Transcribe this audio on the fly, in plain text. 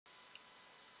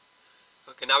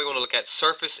Okay, now we want to look at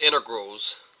surface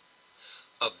integrals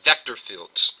of vector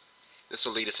fields. This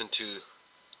will lead us into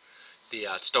the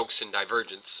Stokesian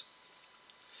divergence.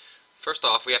 First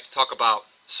off, we have to talk about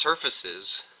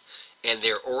surfaces and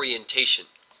their orientation.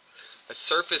 A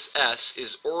surface S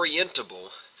is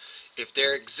orientable if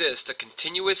there exists a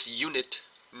continuous unit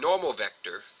normal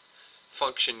vector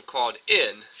function called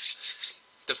n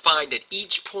defined at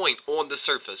each point on the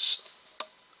surface.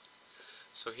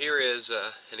 So here is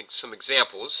some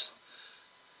examples.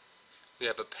 We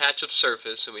have a patch of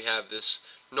surface and we have this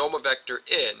normal vector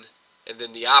n, and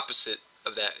then the opposite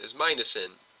of that is minus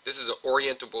n. This is an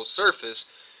orientable surface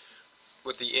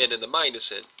with the n and the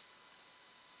minus n.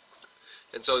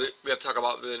 And so we have to talk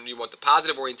about, then you want the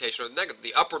positive orientation or the negative,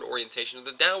 the upward orientation or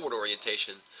the downward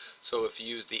orientation. So if you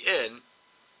use the n,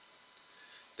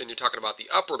 then you're talking about the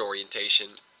upward orientation.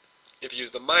 If you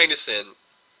use the minus n,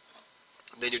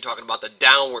 then you're talking about the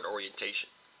downward orientation.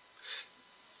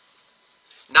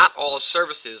 Not all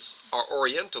surfaces are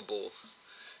orientable.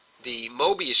 The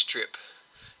Mobius strip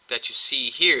that you see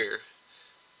here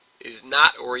is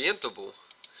not orientable.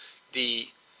 The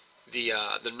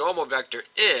normal vector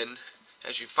n,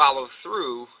 as you follow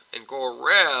through and go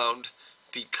around,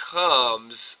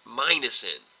 becomes minus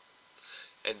n.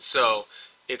 And so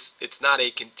it's not a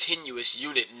continuous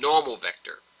unit normal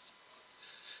vector.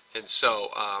 And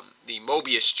so the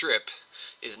Mobius strip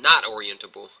is not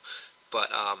orientable, but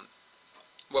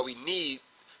what we need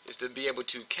is to be able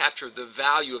to capture the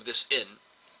value of this n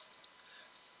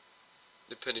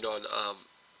depending on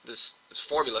this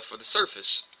formula for the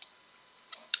surface.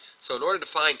 So in order to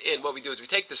find n, what we do is we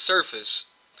take the surface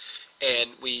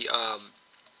and we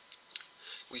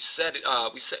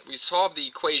solve the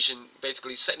equation,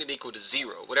 basically setting it equal to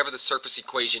 0, whatever the surface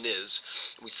equation is.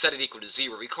 We set it equal to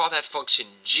 0. We call that function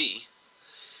g,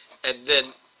 and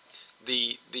then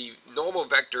the normal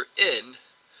vector n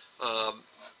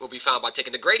will be found by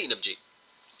taking the gradient of g,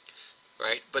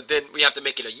 right? But then we have to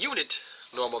make it a unit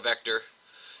normal vector,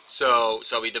 so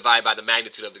we divide by the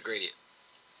magnitude of the gradient.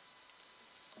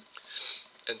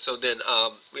 And so then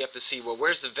we have to see, well,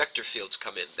 where's the vector fields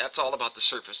come in? That's all about the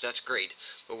surface. That's great.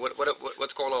 But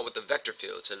what's going on with the vector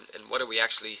fields, and what are we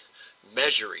actually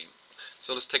measuring?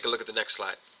 So let's take a look at the next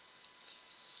slide.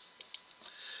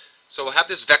 So we'll have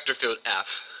this vector field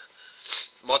f,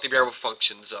 multivariable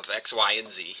functions of x, y, and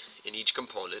z in each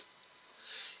component.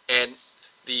 And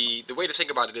the way to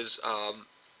think about it is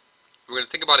we're going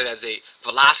to think about it as a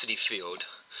velocity field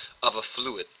of a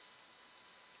fluid.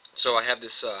 So I have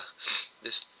this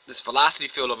this velocity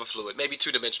field of a fluid, maybe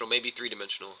two-dimensional, maybe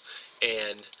three-dimensional,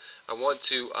 and I want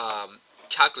to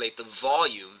calculate the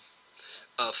volume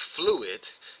of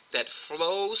fluid that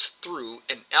flows through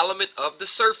an element of the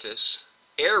surface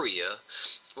area.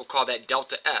 We'll call that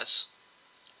delta S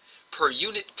per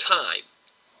unit time.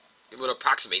 I'm going to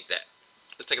approximate that.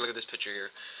 Let's take a look at this picture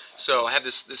here. So I have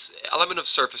this element of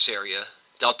surface area,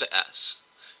 delta S,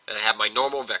 and I have my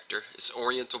normal vector, this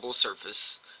orientable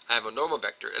surface. I have a normal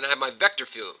vector, and I have my vector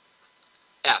field,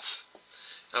 F.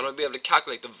 I'm going to be able to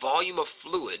calculate the volume of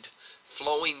fluid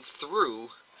flowing through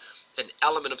an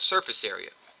element of surface area.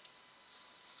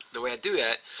 The way I do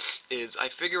that is I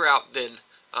figure out then,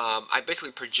 I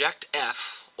basically project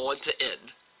F onto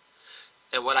N,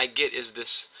 and what I get is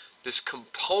this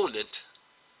component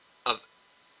of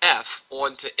F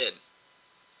onto N.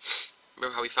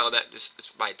 Remember how we found that? This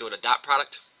by doing a dot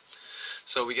product?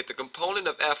 So we get the component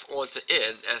of F onto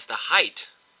N as the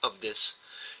height of this,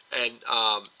 and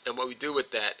what we do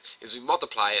with that is we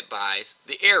multiply it by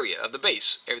the area of the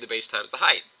base, area of the base times the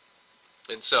height.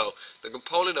 And so the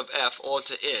component of F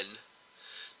onto N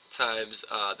times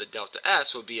the delta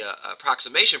S will be an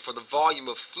approximation for the volume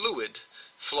of fluid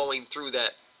flowing through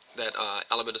that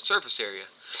element of surface area.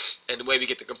 And the way we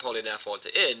get the component F onto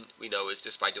N, we know, is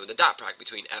just by doing the dot product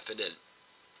between F and N.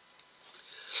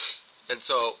 And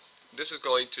so this is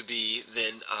going to be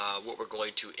then what we're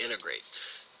going to integrate.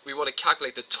 We want to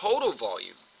calculate the total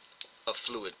volume of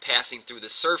fluid passing through the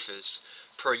surface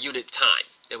per unit time.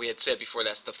 And we had said before,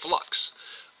 that's the flux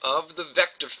of the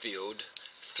vector field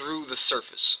through the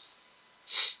surface.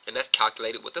 And that's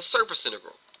calculated with the surface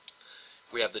integral.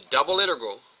 We have the double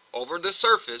integral over the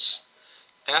surface,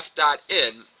 f dot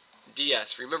n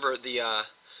ds. Remember, the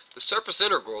surface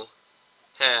integral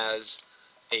has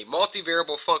a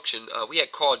multivariable function. We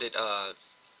had called it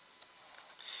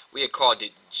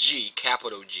g,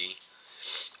 capital G,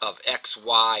 of x,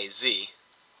 y, z,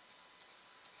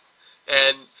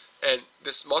 and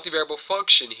this multivariable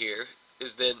function here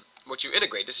is then what you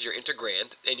integrate. This is your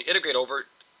integrand, and you integrate over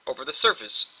the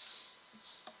surface.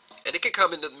 And it can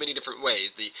come in many different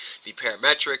ways. The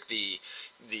parametric, the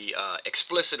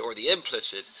explicit or the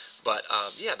implicit, but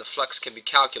yeah, the flux can be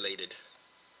calculated,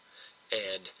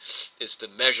 and it's the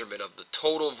measurement of the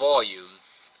total volume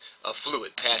of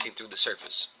fluid passing through the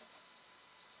surface.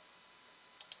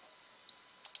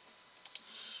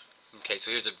 Okay,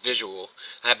 so here's a visual.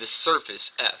 I have this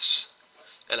surface S,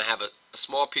 and I have a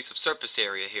small piece of surface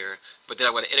area here, but then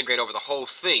I'm going to integrate over the whole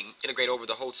thing, integrate over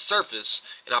the whole surface,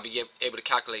 and I'll be able to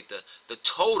calculate the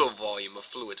total volume of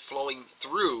fluid flowing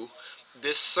through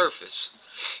this surface.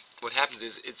 What happens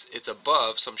is it's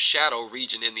above some shadow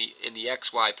region in the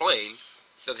XY plane.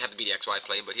 It doesn't have to be the XY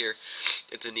plane, but here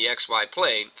it's in the XY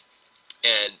plane,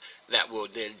 and that will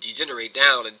then degenerate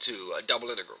down into a double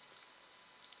integral.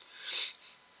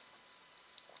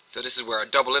 So this is where our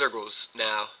double integrals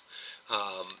now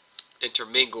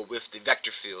intermingle with the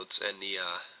vector fields, and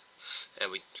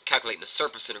we calculate the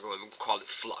surface integral, and we call it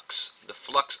flux. The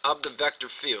flux of the vector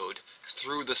field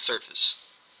through the surface.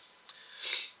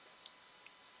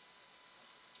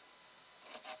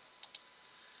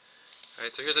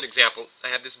 Alright, so here's an example. I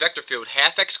have this vector field,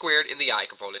 half x squared in the I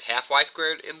component, half y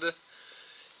squared in the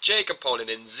j component,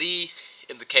 and z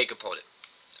in the k component.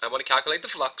 I want to calculate the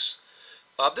flux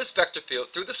of this vector field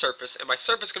through the surface, and my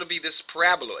surface is going to be this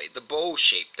paraboloid, the bowl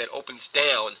shape that opens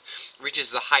down,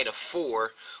 reaches the height of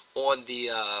 4 on the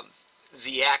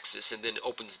z-axis, and then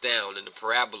opens down in the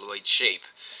paraboloid shape,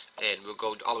 and we'll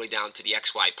go all the way down to the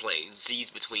xy plane. Z is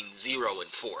between 0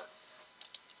 and 4.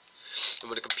 I'm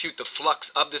going to compute the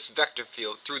flux of this vector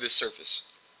field through this surface.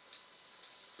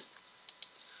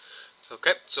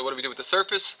 Okay, so what do we do with the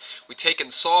surface? We take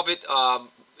and solve it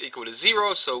equal to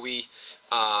 0, so we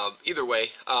either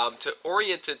way, to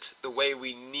orient it the way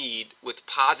we need with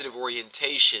positive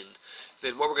orientation,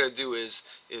 then what we're going to do is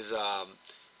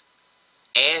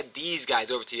add these guys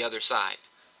over to the other side.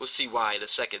 We'll see why in a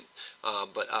second,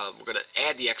 but we're going to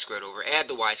add the x squared over, add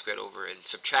the y squared over, and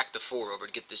subtract the 4 over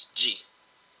to get this g.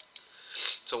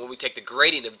 So when we take the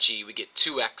gradient of g, we get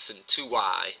 2x and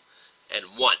 2y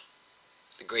and 1.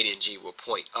 The gradient of g will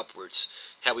point upwards.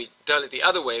 Had we done it the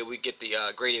other way, we get the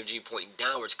gradient of g pointing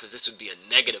downwards, because this would be a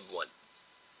negative 1.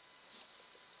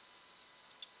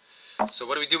 So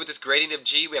what do we do with this gradient of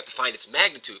g? We have to find its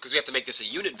magnitude, because we have to make this a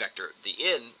unit vector. The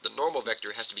n, the normal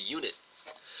vector, has to be unit.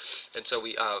 And so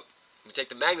we take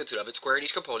the magnitude of it, square in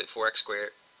each component, 4x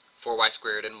squared, 4y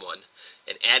squared, and 1,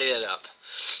 and add it up.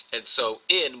 And so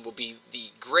n will be the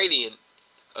gradient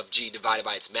of g divided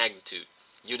by its magnitude,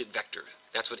 unit vector.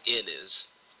 That's what n is.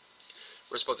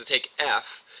 We're supposed to take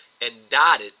f and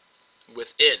dot it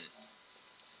with n.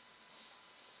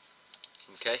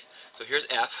 Okay, so here's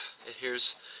f, and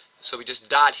here's, so we just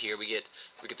dot here. We get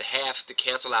the half to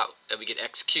cancel out, and we get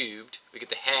x cubed. We get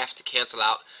the half to cancel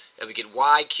out, and we get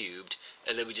y cubed,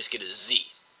 and then we just get a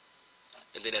z.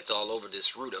 And then that's all over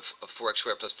this root of 4x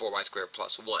squared plus 4y squared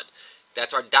plus 1.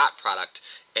 That's our dot product,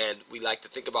 and we like to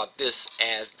think about this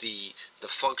as the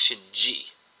function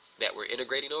g that we're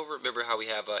integrating over. Remember how we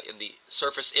have in the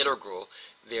surface integral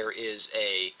there is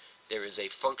a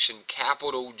function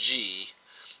capital G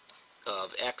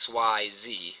of x, y,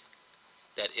 z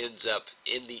that ends up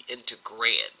in the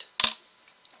integrand.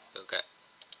 Okay,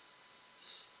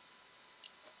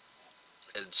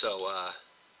 and so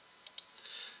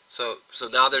so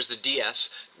now there's the ds.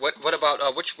 What about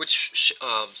which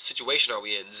situation are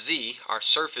we in? Z, our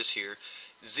surface here,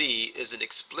 z is an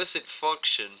explicit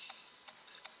function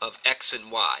of x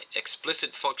and y,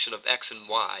 explicit function of x and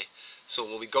y. So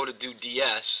when we go to do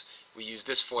ds, we use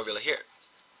this formula here.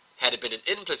 Had it been an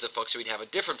implicit function, we'd have a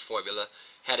different formula.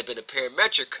 Had it been a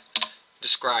parametrically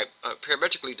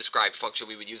described function,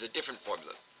 we would use a different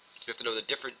formula. You have to know the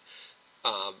different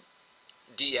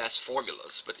ds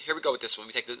formulas. But here we go with this one.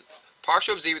 We take the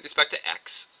partial of z with respect to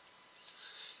x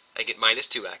and get minus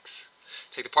 2x.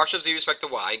 Take the partial of z with respect to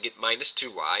y and get minus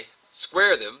 2y.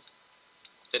 Square them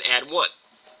and add 1.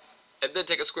 And then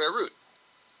take a square root.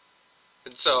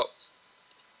 And so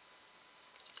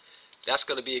that's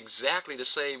going to be exactly the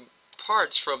same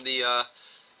parts from the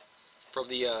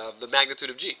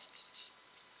magnitude of g.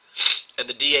 And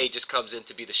the dA just comes in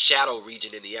to be the shadow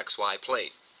region in the xy plane.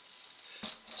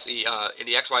 See, in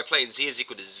the xy plane, z is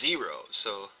equal to 0.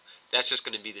 So that's just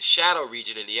going to be the shadow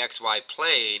region in the xy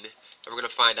plane. And we're going to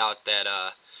find out that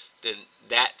then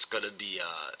that's going to be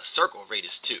a circle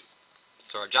radius 2.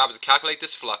 So our job is to calculate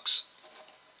this flux.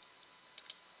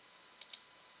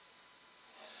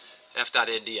 F dot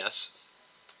n ds,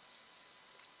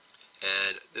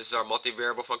 and this is our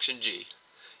multivariable function g,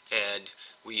 and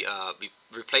we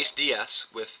replace ds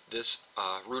with this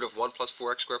root of 1 plus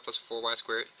 4x squared plus 4y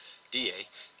squared dA,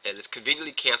 and it's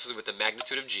conveniently cancels with the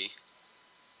magnitude of g,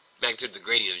 magnitude of the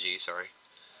gradient of g, sorry,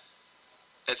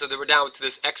 And so then we're down to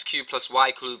this x cubed plus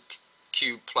y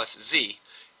cubed plus z,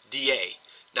 dA.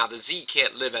 Now the z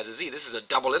can't live as a z. This is a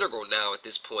double integral now at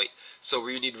this point. So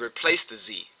we need to replace the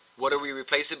z. What do we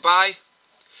replace it by?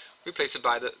 Replace it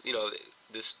by the,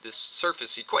 this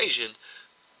surface equation.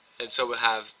 And so we'll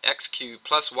have x cubed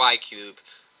plus y cubed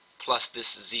plus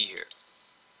this z here.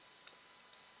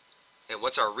 And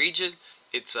what's our region?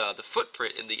 It's the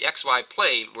footprint in the xy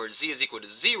plane where z is equal to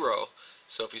 0.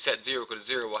 So if we set 0 equal to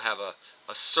 0, we'll have a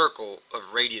circle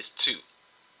of radius 2.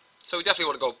 So we definitely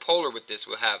want to go polar with this.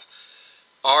 We'll have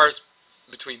r's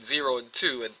between 0 and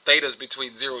 2 and theta's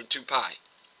between 0 and 2 pi.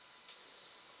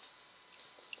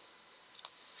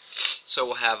 So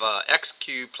we'll have x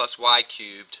cubed plus y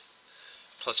cubed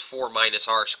plus 4 minus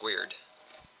r squared.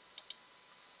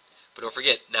 But don't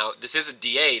forget, now this is a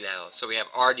dA now, so we have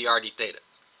r dr d theta.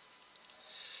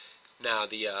 Now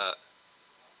the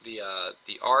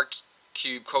r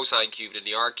cubed cosine cubed and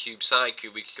the r cubed sine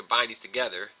cubed, we can combine these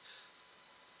together.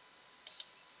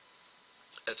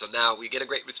 And so now we get a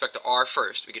great respect to r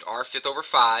first. We get r fifth over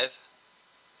 5.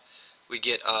 We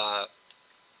get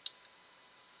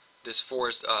this 4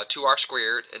 is 2r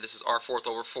squared, and this is r fourth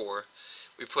over 4.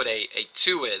 We put a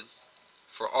 2 in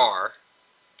for r,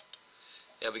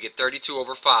 and we get 32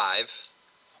 over 5.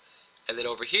 And then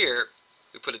over here,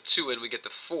 we put a 2 in, we get the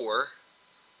 4.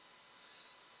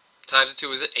 Times the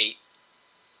 2 is an 8.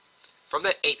 From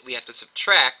that 8, we have to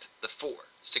subtract the 4.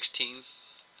 16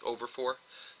 over 4.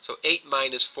 So 8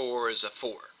 minus 4 is a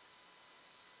 4.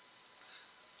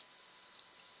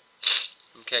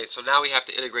 Okay, so now we have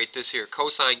to integrate this here.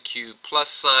 Cosine cubed plus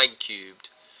sine cubed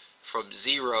from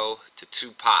 0 to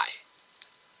 2 pi.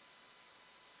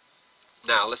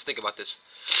 Now, let's think about this.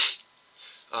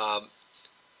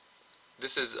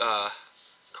 This is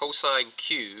cosine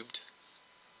cubed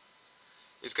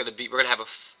is going to be, we're going to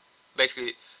have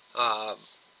basically,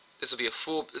 this will be a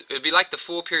full, it will be like the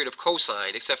full period of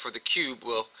cosine, except for the cube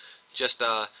will just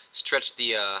stretch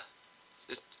the,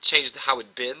 just change how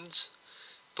it bends,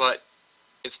 but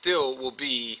it still will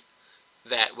be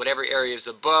that whatever area is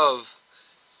above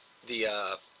the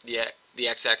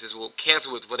x-axis will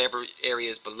cancel with whatever area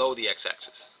is below the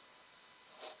x-axis.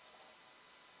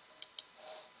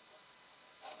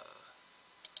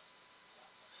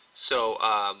 So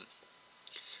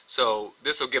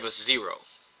this will give us 0.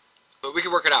 But we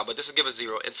can work it out, but this will give us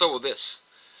 0, and so will this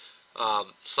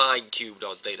sine cubed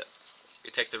on theta.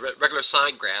 It takes the regular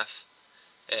sine graph,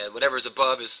 and whatever is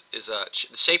above is the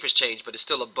shape has changed, but it's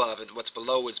still above, and what's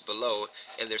below is below,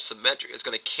 and they're symmetric. It's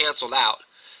going to cancel out.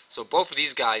 So both of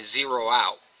these guys zero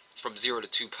out from 0 to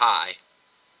 2 pi,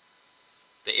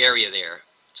 the area there.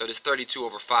 So this 32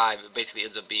 over 5 basically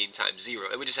ends up being times 0,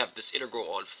 and we just have this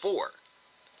integral on 4.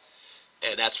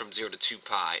 And that's from 0 to 2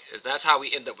 pi. That's how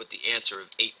we end up with the answer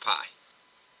of 8 pi.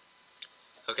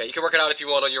 Okay, you can work it out if you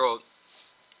want on your own.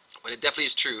 But it definitely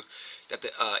is true that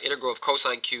the integral of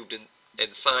cosine cubed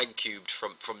and sine cubed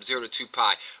from 0 to 2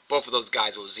 pi, both of those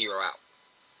guys will zero out.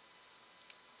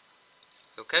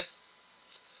 Okay?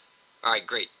 Alright,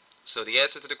 great. So the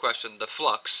answer to the question, the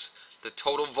flux, the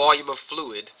total volume of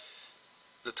fluid,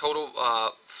 the total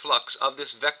flux of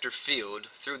this vector field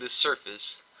through this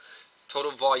surface,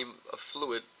 total volume of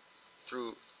fluid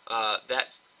through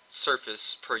that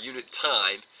surface per unit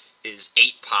time is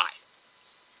 8 pi.